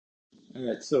All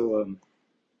right, so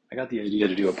I got the idea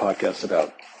to do a podcast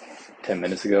about 10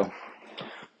 minutes ago.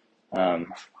 I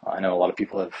know a lot of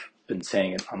people have been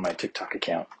saying it on my TikTok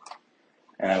account,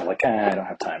 and I was like, I don't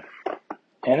have time.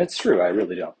 And it's true, I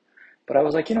really don't. But I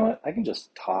was like, you know what? I can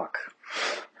just talk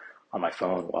on my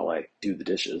phone while I do the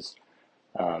dishes.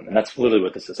 And that's literally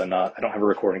what this is. I don't have a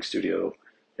recording studio.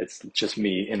 It's just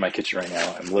me in my kitchen right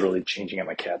now. I'm literally changing out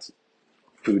my cat's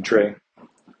food tray,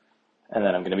 and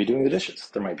then I'm going to be doing the dishes.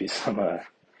 There might be some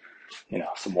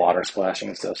water splashing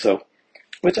and stuff. So,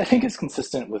 which I think is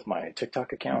consistent with my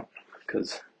TikTok account,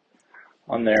 because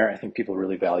on there, I think people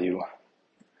really value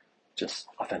just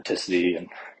authenticity and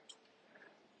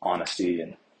honesty.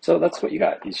 And so that's what you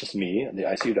got. It's just me, the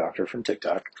ICU doctor from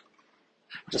TikTok,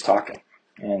 just talking.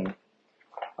 And,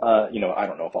 I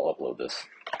don't know if I'll upload this.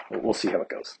 We'll see how it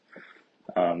goes.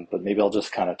 But maybe I'll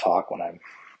just kind of talk when I'm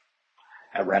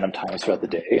at random times throughout the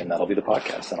day, and that'll be the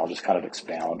podcast. And I'll just kind of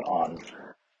expound on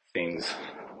things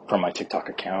from my TikTok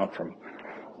account, from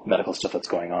medical stuff that's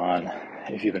going on.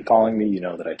 If you've been following me, you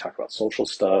know that I talk about social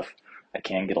stuff. I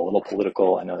can get a little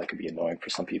political. I know that could be annoying for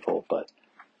some people, but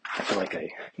I feel like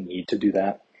I need to do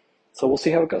that. So we'll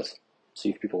see how it goes. See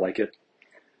if people like it.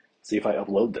 See if I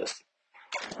upload this.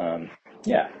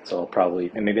 So I'll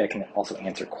probably, and maybe I can also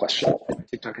answer questions on my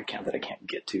TikTok account that I can't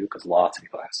get to, because lots of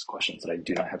people ask questions that I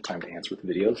do not have time to answer with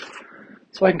videos.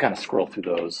 So I can kind of scroll through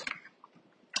those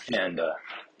and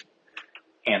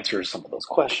answer some of those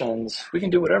questions. We can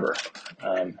do whatever.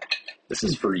 This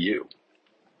is for you,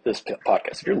 this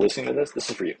podcast. If you're listening to this, this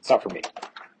is for you. It's not for me.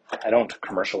 I don't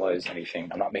commercialize anything.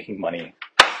 I'm not making money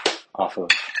off of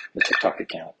the TikTok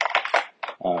account.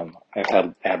 I've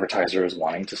had advertisers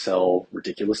wanting to sell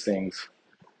ridiculous things,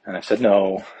 and I've said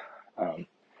no.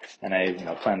 And I,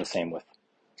 plan the same with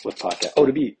podcast. Oh,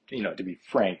 to be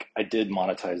frank, I did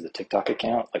monetize the TikTok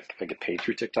account. Like, I get paid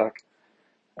through TikTok,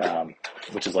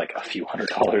 which is like a few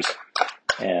 $100.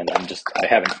 And I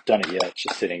haven't done it yet. It's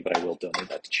just sitting, but I will donate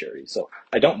that to charity. So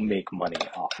I don't make money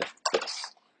off of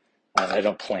this. And I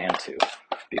don't plan to,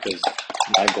 because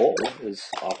my goal is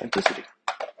authenticity.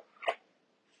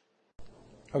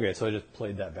 Okay, so I just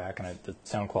played that back, and the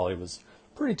sound quality was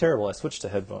pretty terrible. I switched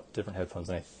to different headphones,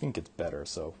 and I think it's better,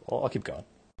 so I'll keep going.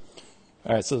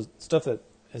 All right, so stuff that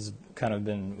has kind of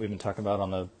we've been talking about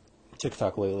on the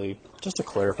TikTok lately, just to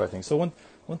clarify things. So one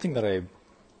thing that I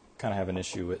kind of have an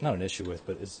issue with, not an issue with,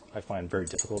 but I find very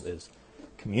difficult, is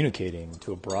communicating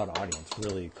to a broad audience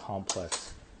really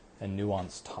complex and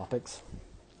nuanced topics.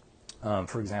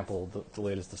 For example, the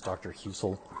latest is Dr.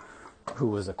 Husel, who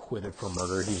was acquitted for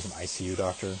murder. He was an ICU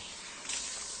doctor.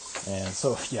 And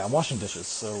so, I'm washing dishes.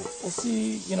 So we'll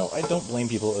see. I don't blame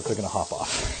people if they're going to hop off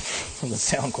from the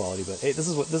sound quality, but hey, this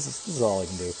is all I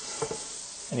can do.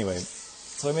 Anyway,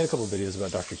 so I made a couple of videos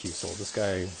about Dr. Husel. This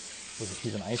guy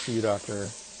he's an ICU doctor.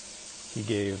 He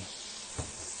gave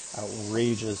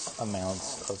outrageous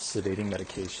amounts of sedating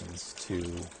medications to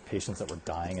patients that were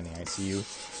dying in the ICU.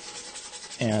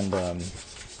 And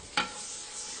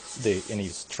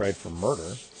he's tried for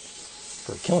murder,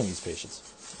 for killing these patients.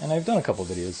 And I've done a couple of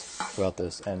videos about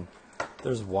this, and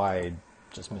there's wide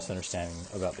just misunderstanding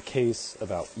about the case,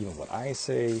 about even what I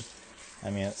say. I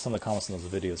mean, some of the comments in those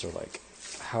videos are like,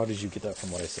 how did you get that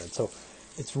from what I said? So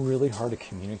it's really hard to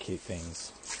communicate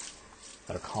things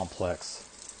that are complex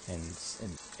in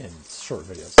short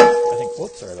videos.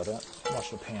 Sorry about that. I'm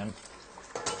washing a pan.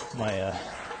 My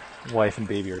wife and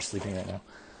baby are sleeping right now,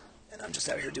 and I'm just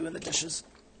out here doing the dishes.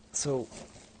 So,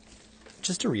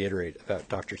 just to reiterate about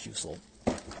Dr. Husel,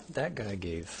 that guy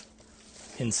gave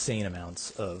insane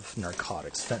amounts of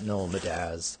narcotics, fentanyl,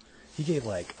 midaz. He gave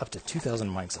like up to 2,000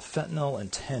 mics of fentanyl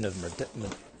and 10 of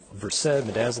Versed,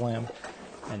 midazolam,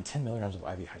 and 10 milligrams of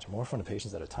IV hydromorphone to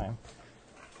patients at a time.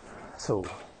 So,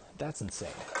 that's insane.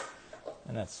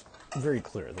 And that's very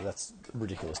clear that that's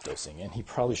ridiculous dosing, and he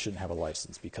probably shouldn't have a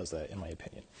license because of that, in my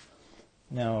opinion.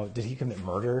 Now, did he commit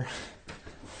murder?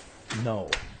 No.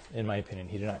 In my opinion,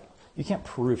 he did not. You can't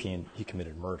prove he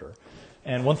committed murder.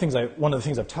 And one of the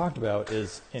things I've talked about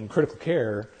is in critical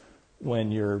care,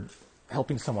 when you're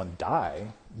helping someone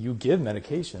die, you give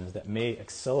medications that may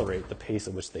accelerate the pace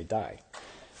at which they die.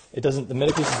 The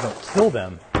medications don't kill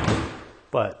them,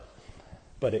 but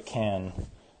it can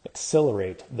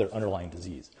accelerate their underlying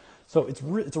disease. So it's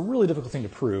a really difficult thing to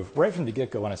prove. Right from the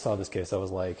get-go, when I saw this case, I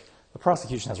was like, the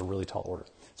prosecution has a really tall order.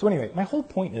 So anyway, my whole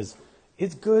point is,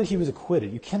 it's good he was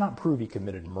acquitted. You cannot prove he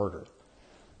committed murder.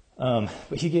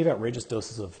 But he gave outrageous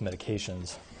doses of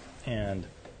medications, and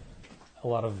a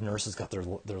lot of nurses got their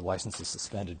licenses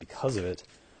suspended because of it,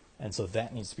 and so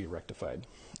that needs to be rectified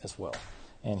as well.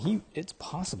 And it's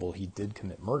possible he did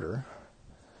commit murder,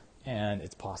 and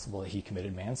it's possible that he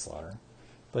committed manslaughter.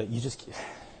 But you just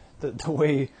the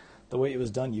way it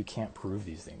was done, you can't prove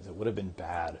these things. It would have been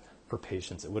bad for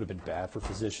patients. It would have been bad for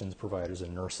physicians, providers,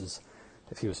 and nurses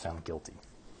if he was found guilty.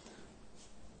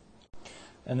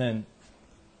 And then,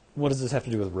 what does this have to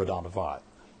do with RaDonda?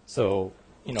 So,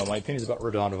 my opinions about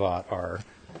RaDonda are,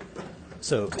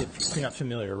 so if you're not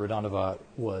familiar, RaDonda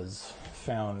was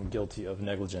found guilty of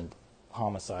negligent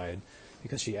homicide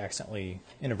because she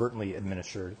inadvertently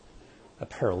administered a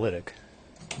paralytic,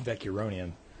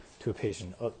 vecuronium, to a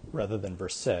patient rather than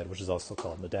Versed, which is also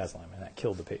called midazolam, and that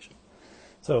killed the patient.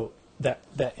 So that,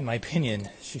 in my opinion,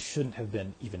 she shouldn't have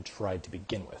been even tried to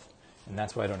begin with, and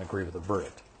that's why I don't agree with the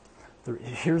verdict.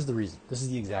 Here's the reason. This is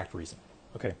the exact reason.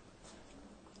 Okay.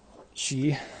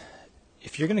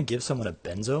 If you're going to give someone a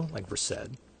benzo, like Versed,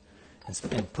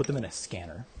 and put them in a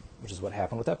scanner, which is what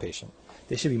happened with that patient,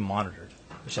 they should be monitored.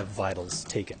 They should have vitals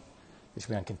taken. They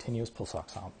should be on continuous pulse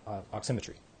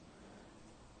oximetry.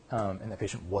 And that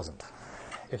patient wasn't.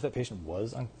 If that patient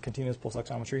was on continuous pulse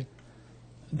oximetry,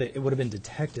 it would have been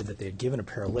detected that they had given a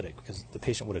paralytic because the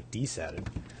patient would have desatted,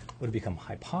 would have become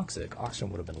hypoxic, oxygen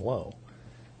would have been low,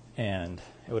 and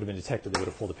it would have been detected. They would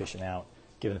have pulled the patient out,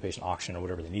 given the patient oxygen or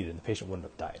whatever they needed, and the patient wouldn't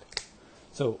have died.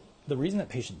 So the reason that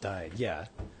patient died,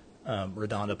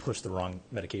 RaDonda pushed the wrong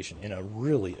medication in a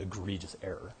really egregious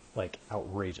error, like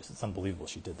outrageous. It's unbelievable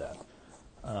she did that.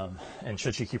 And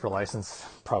should she keep her license?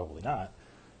 Probably not.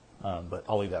 But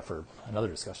I'll leave that for another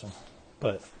discussion.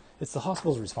 But it's the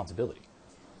hospital's responsibility.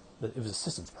 It was a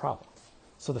system's problem.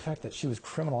 So the fact that she was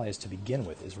criminalized to begin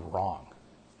with is wrong.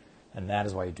 And that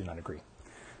is why I do not agree.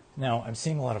 Now, I'm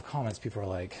seeing a lot of comments. People are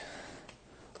like,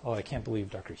 oh, I can't believe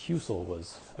Dr. Husel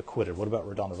was acquitted. What about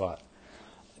RaDonda?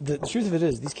 The truth of it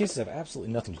is, these cases have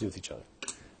absolutely nothing to do with each other.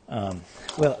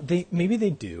 Maybe they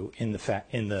do in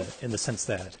the sense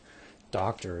that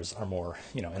doctors are more,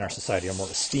 in our society, are more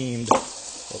esteemed.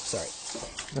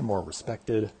 They're more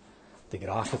respected. They get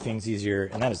off with things easier,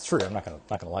 and that is true. I'm not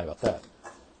gonna lie about that.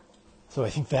 So I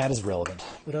think that is relevant.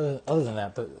 But other than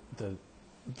that,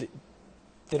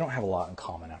 they don't have a lot in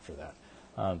common after that.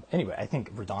 Anyway, I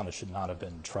think RaDonda should not have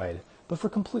been tried, but for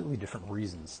completely different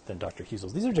reasons than Dr.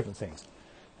 Husel's. These are different things.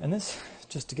 And this,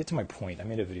 just to get to my point, I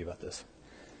made a video about this,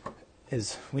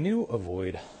 is we need to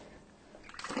avoid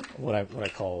what I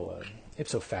call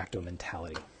ipso facto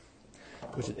mentality.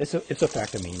 Which is, ipso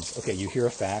facto means, okay, you hear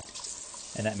a fact,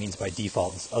 and that means by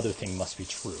default this other thing must be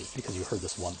true because you heard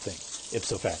this one thing,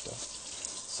 ipso facto.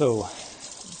 So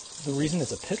the reason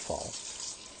it's a pitfall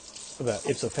about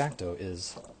ipso facto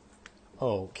is,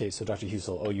 so Dr.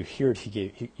 Husel, you heard he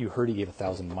gave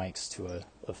 1,000 mics to a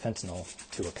fentanyl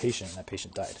to a patient, and that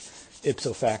patient died.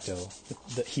 Ipso facto,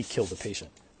 that he killed the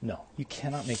patient. No, you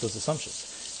cannot make those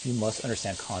assumptions. You must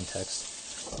understand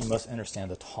context. You must understand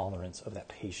the tolerance of that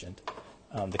patient,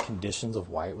 the conditions of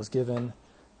why it was given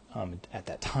at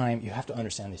that time. You have to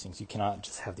understand these things. You cannot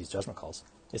just have these judgment calls.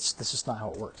 That's just not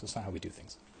how it works. It's not how we do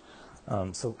things.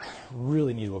 So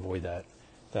really need to avoid that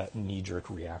knee-jerk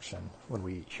reaction when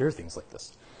we hear things like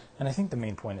this. And I think the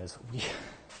main point is,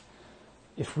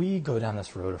 if we go down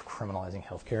this road of criminalizing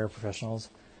healthcare professionals,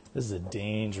 this is a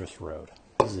dangerous road.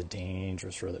 This is a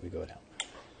dangerous road that we go down.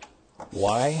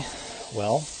 Why?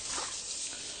 Well,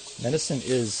 medicine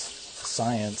is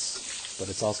science, but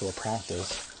it's also a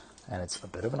practice, and it's a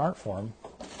bit of an art form,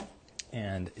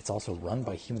 and it's also run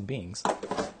by human beings.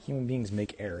 Human beings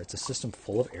make error. It's a system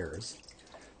full of errors.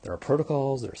 There are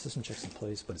protocols, there are system checks in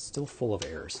place, but it's still full of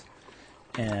errors.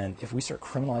 And if we start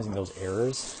criminalizing those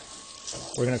errors,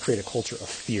 we're going to create a culture of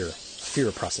fear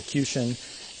of prosecution,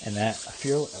 and a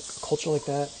culture like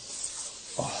that,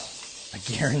 I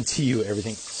guarantee you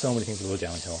so many things will go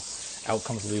downhill.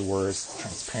 Outcomes will be worse,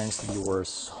 transparency will be worse,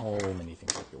 so many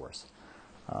things will be worse.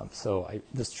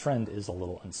 This trend is a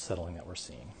little unsettling that we're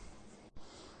seeing.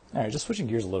 All right, just switching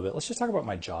gears a little bit, let's just talk about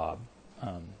my job.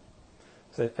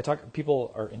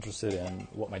 People are interested in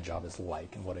what my job is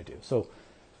like and what I do. So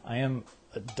I am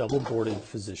a double-boarded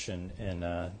physician in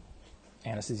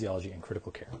anesthesiology and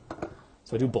critical care.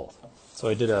 So I do both.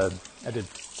 So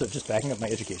just backing up my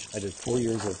education, I did 4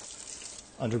 years of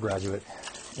undergraduate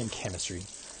in chemistry,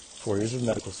 4 years of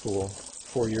medical school,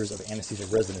 4 years of anesthesia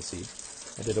residency.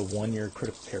 I did a 1-year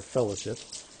critical care fellowship,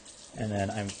 and then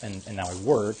now I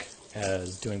work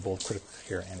as doing both critical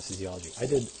care and anesthesiology.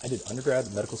 I did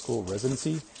undergrad, medical school,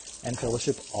 residency, and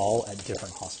fellowship all at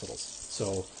different hospitals.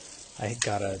 So I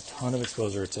got a ton of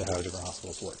exposure to how different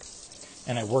hospitals work.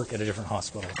 And I work at a different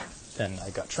hospital than I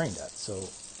got trained at.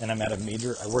 I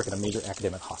work at a major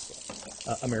academic hospital,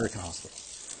 American hospital.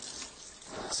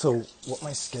 So what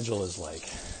my schedule is like,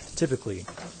 typically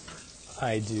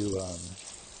I do,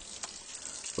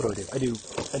 what do?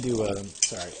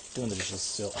 Sorry, doing the dishes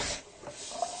still.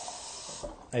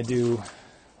 I do,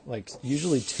 like,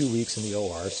 usually 2 weeks in the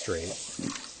OR straight,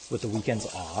 with the weekends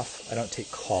off. I don't take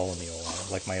call in the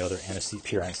OR, like my other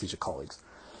peer anesthesia colleagues.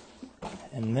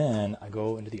 And then I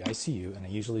go into the ICU, and I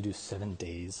usually do 7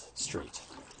 days straight.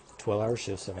 12-hour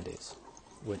shifts, 7 days,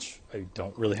 which I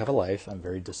don't really have a life. I'm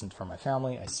very distant from my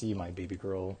family. I see my baby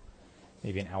girl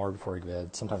maybe an hour before I go to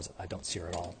bed. Sometimes I don't see her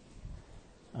at all.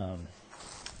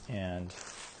 And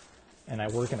I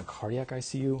work in a cardiac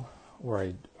ICU where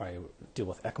I deal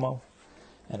with ECMO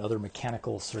and other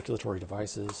mechanical circulatory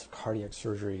devices, cardiac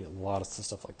surgery, a lot of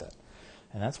stuff like that.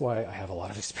 And that's why I have a lot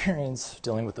of experience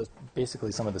dealing with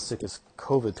basically some of the sickest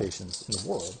COVID patients in the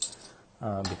world,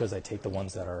 because I take the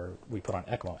ones that we put on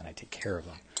ECMO and I take care of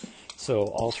them. So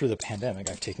all through the pandemic,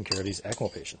 I've taken care of these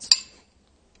ECMO patients.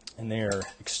 And they are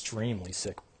extremely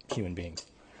sick human beings.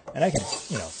 And I can,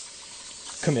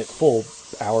 commit full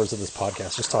hours of this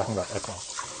podcast just talking about ECMO.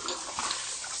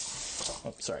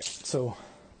 Oh, sorry. So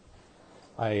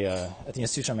at the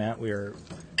institution I'm at, we are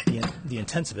the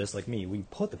intensivists, like me. We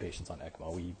put the patients on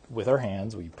ECMO. With our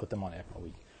hands, we put them on ECMO.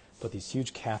 We put these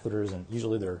huge catheters, and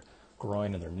usually their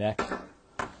groin and their neck.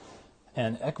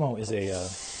 And ECMO is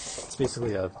it's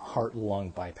basically a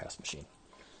heart-lung bypass machine.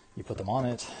 You put them on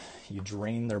it, you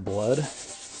drain their blood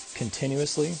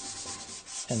continuously,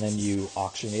 and then you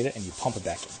oxygenate it and you pump it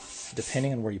back in.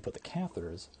 Depending on where you put the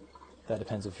catheters, that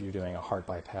depends if you're doing a heart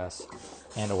bypass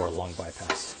and or a lung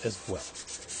bypass as well.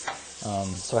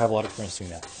 So I have a lot of experience doing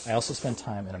that. I also spend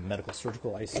time in a medical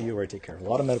surgical ICU where I take care of a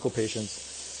lot of medical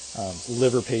patients,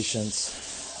 liver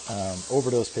patients,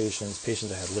 overdose patients, patients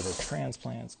that had liver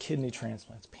transplants, kidney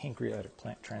transplants, pancreatic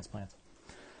transplants,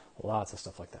 lots of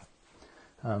stuff like that.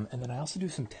 And then I also do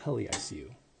some tele-ICU,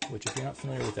 which if you're not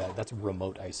familiar with that, that's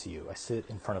remote ICU. I sit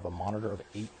in front of a monitor of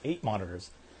eight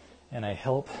monitors, and I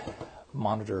help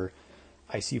monitor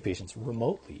ICU patients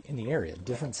remotely in the area,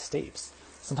 different states,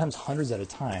 sometimes hundreds at a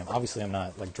time. Obviously, I'm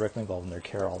not directly involved in their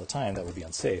care all the time. That would be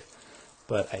unsafe.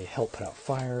 But I help put out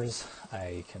fires.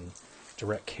 I can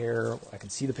direct care. I can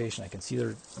see the patient. I can see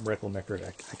their medical record.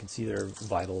 I can see their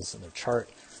vitals and their chart.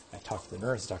 I talk to the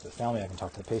nurse. I talk to the family. I can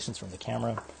talk to the patients from the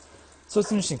camera. So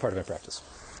it's an interesting part of my practice.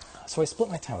 So I split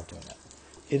my time up doing that.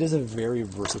 It is a very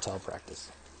versatile practice.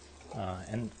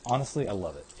 And honestly, I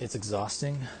love it. It's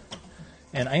exhausting.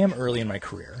 And I am early in my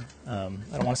career. I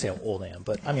don't want to say how old I am,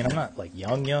 but I'm not like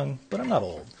young, but I'm not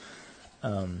old.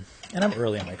 And I'm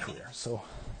early in my career.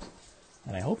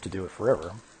 And I hope to do it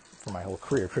forever for my whole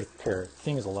career. Critical care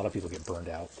thing is a lot of people get burned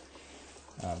out.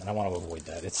 And I want to avoid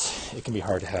that. It can be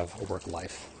hard to have a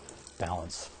work-life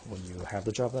balance when you have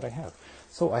the job that I have.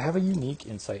 So I have a unique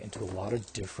insight into a lot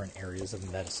of different areas of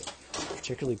medicine,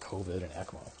 particularly COVID and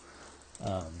ECMO,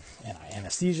 and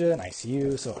anesthesia and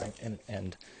ICU. So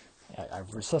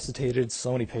I've resuscitated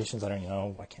so many patients. I don't even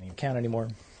know. I can't even count anymore.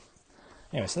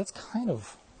 Anyway, so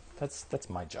that's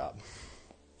my job.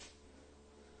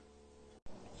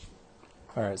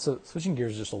 All right. So switching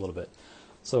gears just a little bit.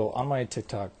 So on my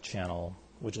TikTok channel,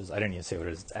 which is, I didn't even say what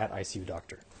it is. It's at ICU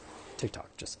Doctor.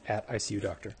 TikTok, just at ICU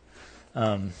Doctor.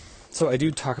 So I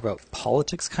do talk about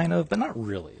politics kind of, but not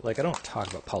really. Like, I don't talk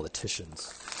about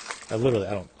politicians. I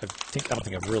don't think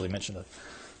I've really mentioned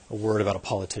a word about a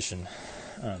politician.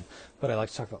 But I like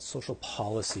to talk about social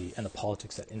policy and the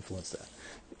politics that influence that.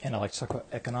 And I like to talk about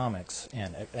economics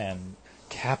and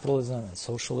capitalism and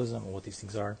socialism and what these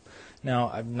things are.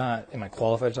 Now, am I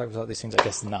qualified to talk about these things? I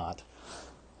guess not.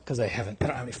 Because I don't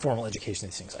have any formal education in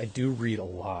these things. I do read a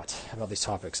lot about these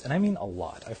topics. And I mean a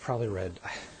lot. I've probably read,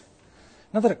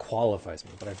 not that it qualifies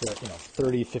me, but I've read,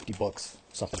 30, 50 books,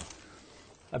 something,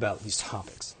 about these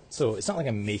topics. So it's not like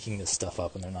I'm making this stuff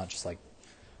up and they're not just like,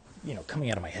 coming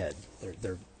out of my head.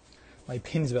 My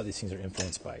opinions about these things are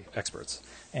influenced by experts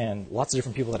and lots of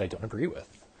different people that I don't agree with.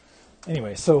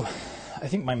 Anyway, so I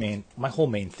think my whole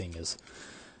main thing is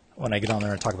when I get on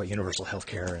there and talk about universal health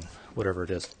care and whatever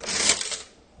it is,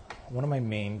 one of my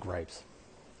main gripes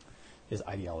is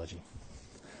ideology.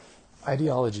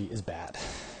 Ideology is bad.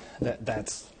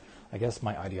 I guess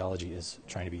my ideology is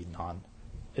trying to be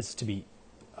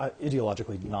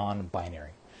ideologically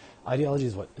non-binary. Ideology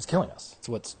is what is killing us. It's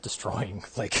what's destroying,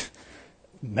 not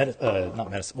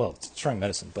medicine. Well, it's destroying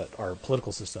medicine, but our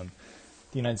political system.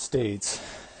 The United States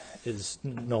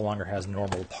no longer has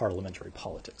normal parliamentary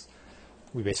politics.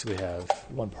 We basically have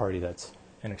one party that's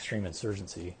an extreme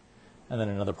insurgency, and then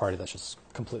another party that's just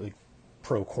completely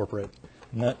pro-corporate.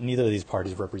 Neither of these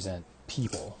parties represent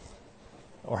people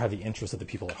or have the interests of the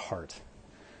people at heart.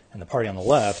 And the party on the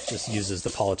left just uses the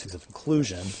politics of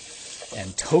inclusion and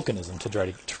tokenism to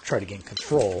try to gain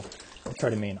control try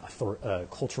to mean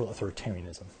cultural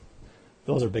authoritarianism.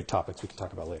 Those are big topics we can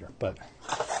talk about later. But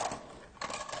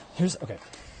here's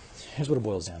what it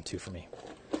boils down to for me.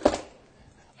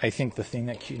 I think the thing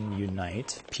that can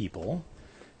unite people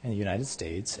in the United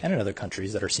States and in other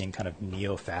countries that are seeing kind of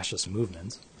neo-fascist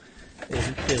movements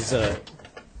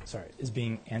is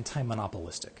being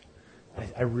anti-monopolistic.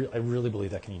 I really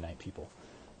believe that can unite people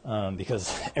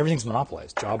because everything's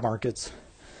monopolized. Job markets,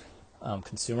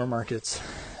 consumer markets,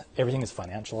 everything is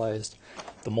financialized.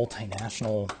 The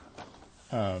multinational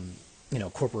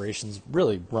corporations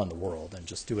really run the world and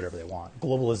just do whatever they want.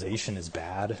 Globalization is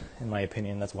bad, in my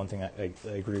opinion. That's one thing I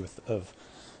agree with of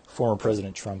former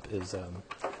President Trump is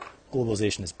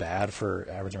globalization is bad for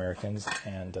average Americans,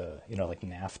 and like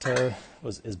NAFTA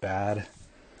is bad.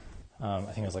 I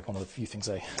think it was like one of the few things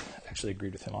I actually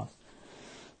agreed with him on.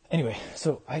 Anyway,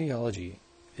 so ideology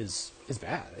is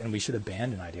bad, and we should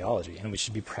abandon ideology, and we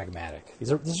should be pragmatic. This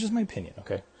is just my opinion,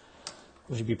 okay?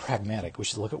 We should be pragmatic. We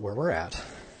should look at where we're at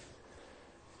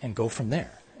and go from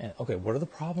there. And okay, what are the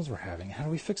problems we're having? How do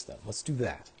we fix them? Let's do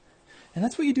that. And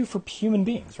that's what you do for human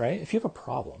beings, right? If you have a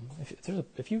problem, if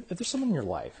there's someone in your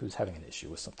life who's having an issue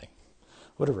with something,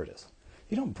 whatever it is,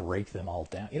 you don't break them all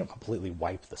down. You don't completely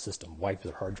wipe the system, wipe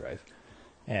their hard drive,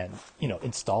 and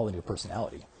install a new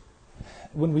personality.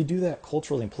 When we do that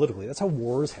culturally and politically, that's how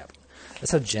wars happen.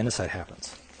 That's how genocide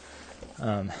happens.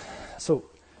 So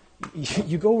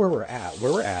you go where we're at,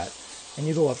 and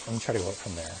you go up and try to go up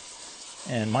from there.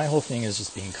 And my whole thing is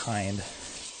just being kind,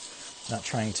 not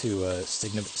trying to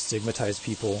stigmatize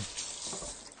people,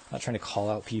 not trying to call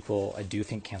out people. I do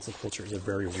think cancel culture is a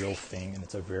very real thing, and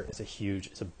it's a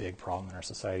big problem in our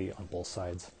society on both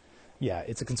sides. Yeah,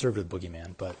 it's a conservative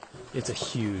boogeyman, but it's a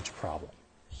huge problem.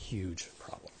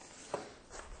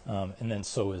 And then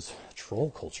so is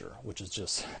troll culture, which is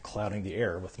just clouding the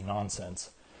air with nonsense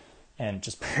and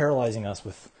just paralyzing us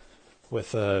with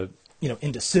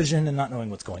indecision and not knowing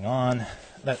what's going on.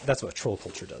 That's what troll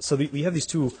culture does. So we have these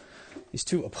two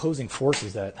opposing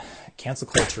forces, that cancel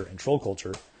culture and troll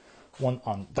culture,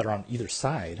 that are on either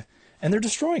side, and they're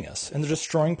destroying us, and they're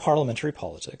destroying parliamentary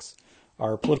politics.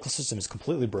 Our political system is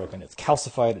completely broken. It's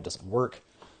calcified. It doesn't work.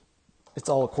 It's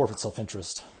all a corporate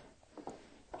self-interest.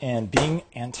 And being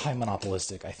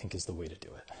anti-monopolistic, I think, is the way to do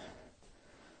it.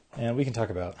 And we can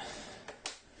talk about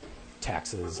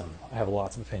taxes, and I have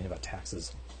lots of opinion about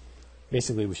taxes.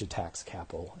 Basically, we should tax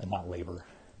capital and not labor.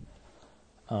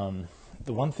 The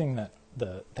one thing that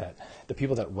the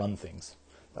people that run things,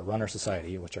 that run our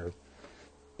society, which are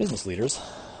business leaders,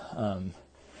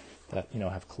 that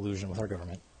have collusion with our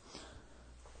government,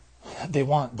 they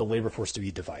want the labor force to be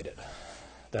divided.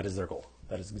 That is their goal.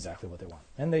 That is exactly what they want,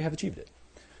 and they have achieved it.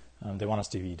 They want us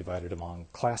to be divided among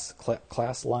class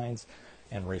lines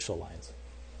and racial lines.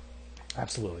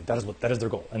 Absolutely, that is their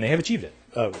goal, and they have achieved it,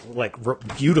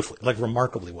 beautifully,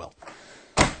 remarkably well.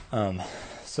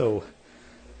 So,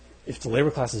 if the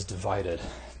labor class is divided,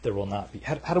 there will not be.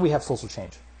 How do we have social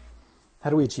change?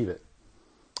 How do we achieve it?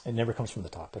 It never comes from the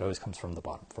top. It always comes from the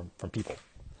bottom, from people.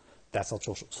 That's how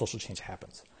social change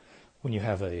happens. When you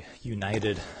have a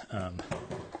united,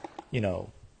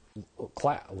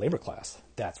 labor class,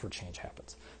 that's where change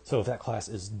happens. So if that class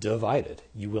is divided,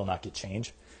 you will not get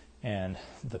change. And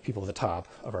the people at the top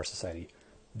of our society,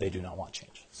 they do not want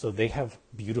change. So they have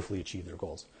beautifully achieved their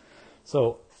goals.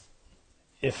 So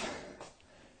if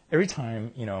every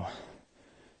time,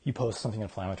 you post something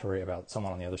inflammatory about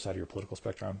someone on the other side of your political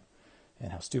spectrum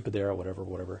and how stupid they are,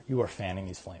 whatever, you are fanning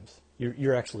these flames. It's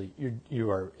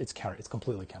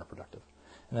completely counterproductive.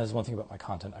 And that is one thing about my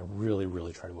content I really,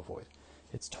 really try to avoid.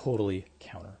 It's totally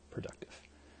counterproductive.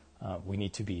 We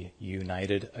need to be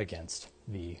united against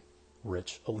the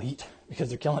rich elite because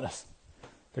they're killing us.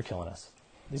 They're killing us.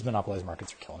 These monopolized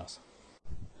markets are killing us.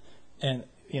 And,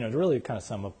 to really kind of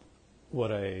sum up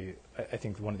what I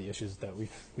think one of the issues that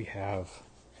we have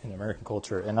in American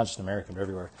culture, and not just American, but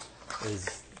everywhere,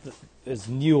 is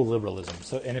neoliberalism.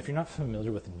 So, and if you're not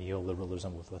familiar with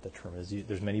neoliberalism, with what the term is,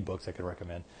 there's many books I could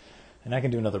recommend. And I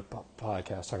can do another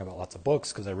podcast talking about lots of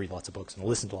books because I read lots of books and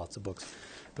listen to lots of books.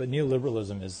 But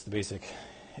neoliberalism is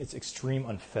it's extreme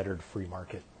unfettered free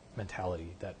market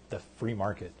mentality, that the free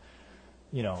market,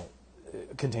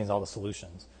 contains all the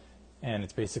solutions. And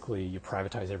it's basically you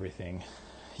privatize everything,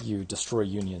 you destroy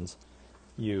unions,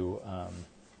 you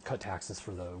cut taxes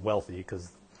for the wealthy because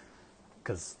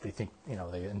they think,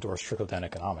 they endorse trickle-down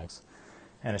economics.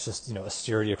 And it's just,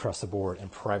 austerity across the board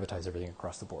and privatize everything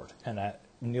across the board. And that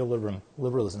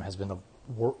neoliberalism has been the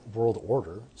world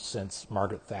order since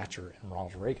Margaret Thatcher and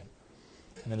Ronald Reagan.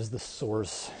 And that is the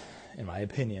source, in my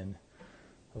opinion,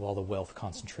 of all the wealth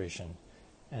concentration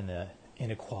and the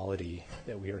inequality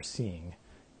that we are seeing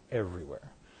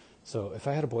everywhere. So if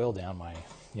I had to boil down my,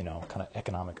 kind of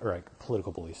economic or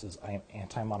political beliefs, is I am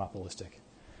anti-monopolistic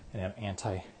and I'm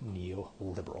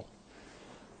anti-neoliberal.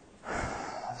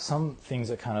 Some things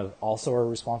that kind of also are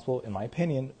responsible, in my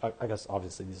opinion, I guess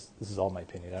obviously this is all my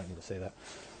opinion, I don't need to say that.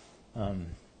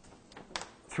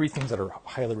 Three things that are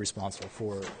highly responsible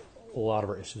for a lot of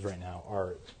our issues right now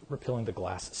are repealing the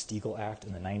Glass-Steagall Act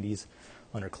in the 90s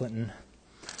under Clinton.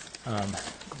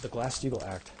 The Glass-Steagall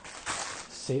Act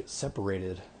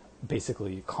separated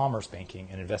basically commerce banking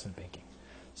and investment banking.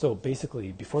 So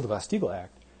basically, before the Glass-Steagall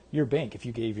Act, your bank, if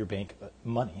you gave your bank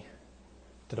money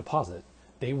to deposit,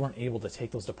 they weren't able to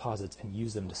take those deposits and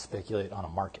use them to speculate on a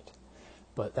market.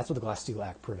 But that's what the Glass-Steagall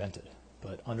Act prevented.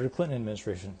 But under the Clinton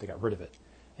administration, they got rid of it.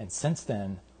 And since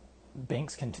then,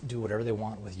 banks can do whatever they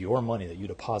want with your money that you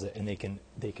deposit, and they can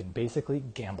basically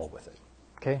gamble with it.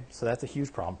 Okay, so that's a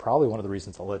huge problem. Probably one of the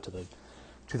reasons that led to the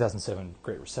 2007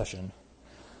 Great Recession.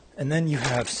 And then you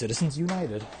have Citizens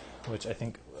United, which I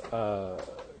think,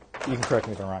 you can correct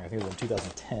me if I'm wrong, I think it was in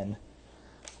 2010,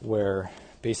 where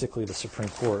basically the Supreme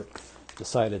Court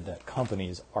decided that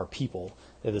companies are people.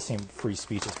 They have the same free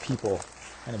speech as people,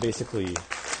 and it basically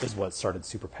is what started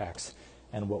super PACs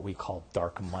and what we call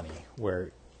dark money,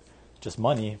 where just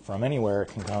money from anywhere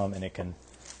can come and it can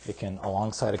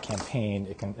alongside a campaign,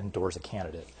 it can endorse a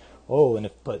candidate.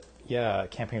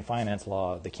 Campaign finance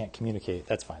law, they can't communicate,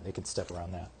 that's fine, they can step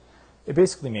around that. It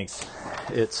basically makes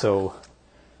it so,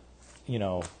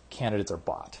 candidates are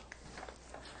bought.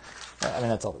 I mean,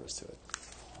 that's all there is to it.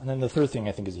 And then the third thing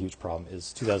I think is a huge problem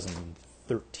is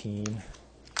 2013, maybe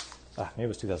it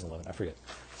was 2011, I forget,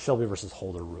 Shelby versus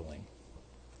Holder ruling,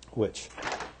 which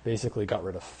basically got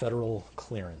rid of federal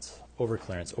clearance over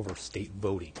state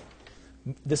voting.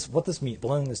 What this means,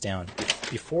 boiling this down,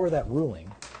 before that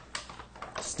ruling,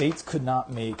 states could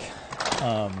not make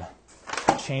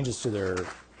changes to their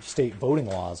state voting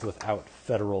laws without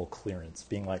federal clearance,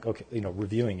 being like, okay,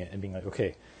 reviewing it and being like,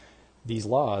 okay, these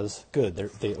laws, good,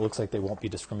 it looks like they won't be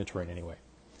discriminatory in any way.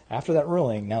 After that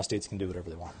ruling, now states can do whatever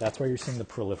they want. That's why you're seeing the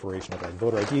proliferation of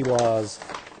voter ID laws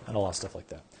and a lot of stuff like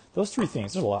that. Those three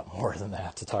things, there's a lot more than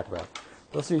that to talk about.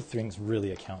 Those three things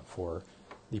really account for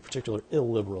the particular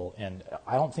illiberal, and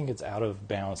I don't think it's out of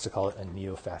bounds to call it a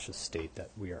neo-fascist state that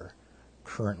we are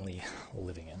currently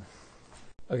living in.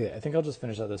 Okay, I think I'll just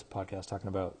finish out this podcast talking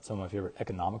about some of my favorite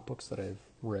economic books that I've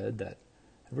read that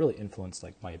have really influenced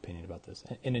my opinion about this,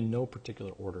 and in no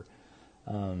particular order.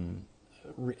 And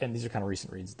these are kind of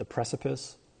recent reads. The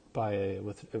Precipice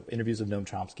with interviews of Noam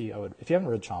Chomsky. If you haven't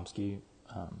read Chomsky,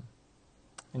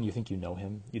 and you think you know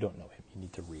him, you don't know him. You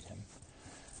need to read him.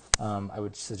 I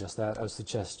would suggest that. I would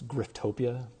suggest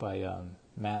Griftopia by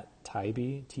Matt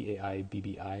Taibbi,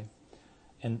 Taibbi,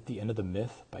 and The End of the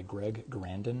Myth by Greg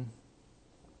Grandin.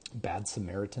 Bad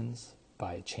Samaritans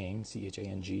by Chang,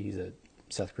 Chang. He's a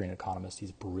South Korean economist.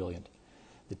 He's brilliant.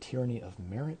 The Tyranny of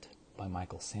Merit by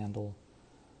Michael Sandel.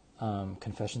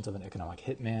 Confessions of an Economic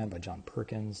Hitman by John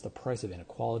Perkins. The Price of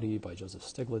Inequality by Joseph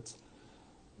Stiglitz.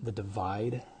 The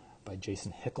Divide by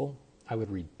Jason Hickel. I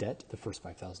would read Debt, The First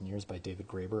 5,000 Years by David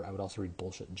Graeber. I would also read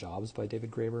Bullshit Jobs by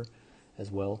David Graeber as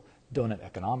well. Donut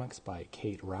Economics by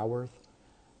Kate Raworth.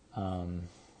 I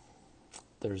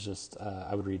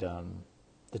would read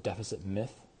The Deficit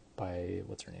Myth by,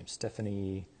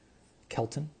 Stephanie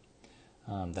Kelton.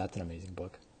 That's an amazing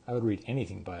book. I would read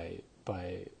anything by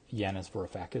Yanis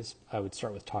Varoufakis. I would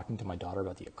start with Talking to My Daughter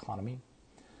About the Economy.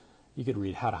 You could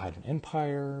read How to Hide an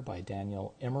Empire by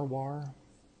Daniel Immerwahr.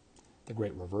 The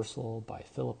Great Reversal by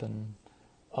Philippin.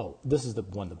 Oh, this is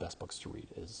one of the best books to read,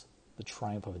 is The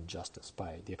Triumph of Injustice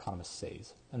by The Economist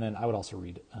Says. And then I would also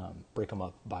read Break 'em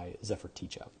Up by Zephyr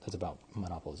Teachout. That's about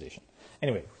monopolization.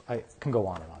 Anyway, I can go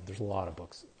on and on. There's a lot of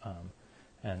books.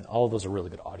 And all of those are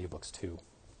really good audiobooks too.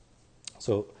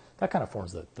 So that kind of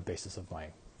forms the basis of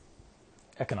my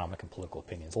economic and political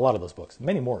opinions. A lot of those books.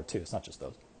 Many more too. It's not just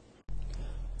those.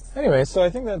 Anyway, so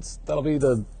I think that'll be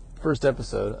the first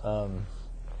episode.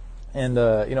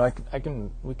 I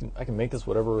can make this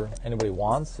whatever anybody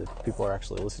wants if people are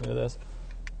actually listening to this.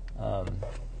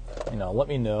 Let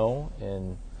me know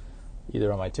in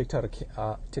either on my TikTok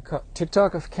account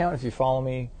if you follow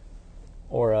me,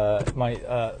 or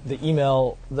the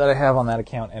email that I have on that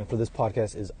account and for this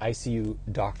podcast is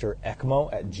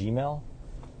icudoctorecmo@gmail.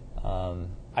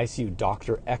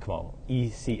 icudoctorecmo,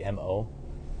 ECMO,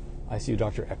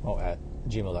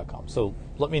 icudoctorecmo@gmail.com. So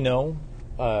let me know.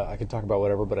 I could talk about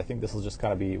whatever, but I think this will just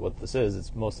kind of be what this is.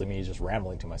 It's mostly me just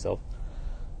rambling to myself,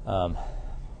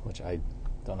 which I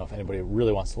don't know if anybody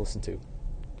really wants to listen to.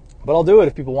 But I'll do it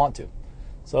if people want to.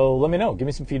 So let me know. Give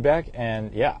me some feedback,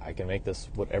 and yeah, I can make this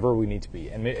whatever we need to be.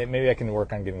 And maybe I can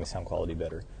work on getting the sound quality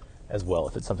better as well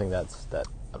if it's something that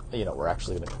we're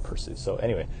actually going to pursue. So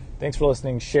anyway, thanks for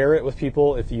listening. Share it with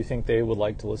people if you think they would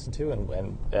like to listen to,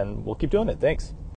 and we'll keep doing it. Thanks.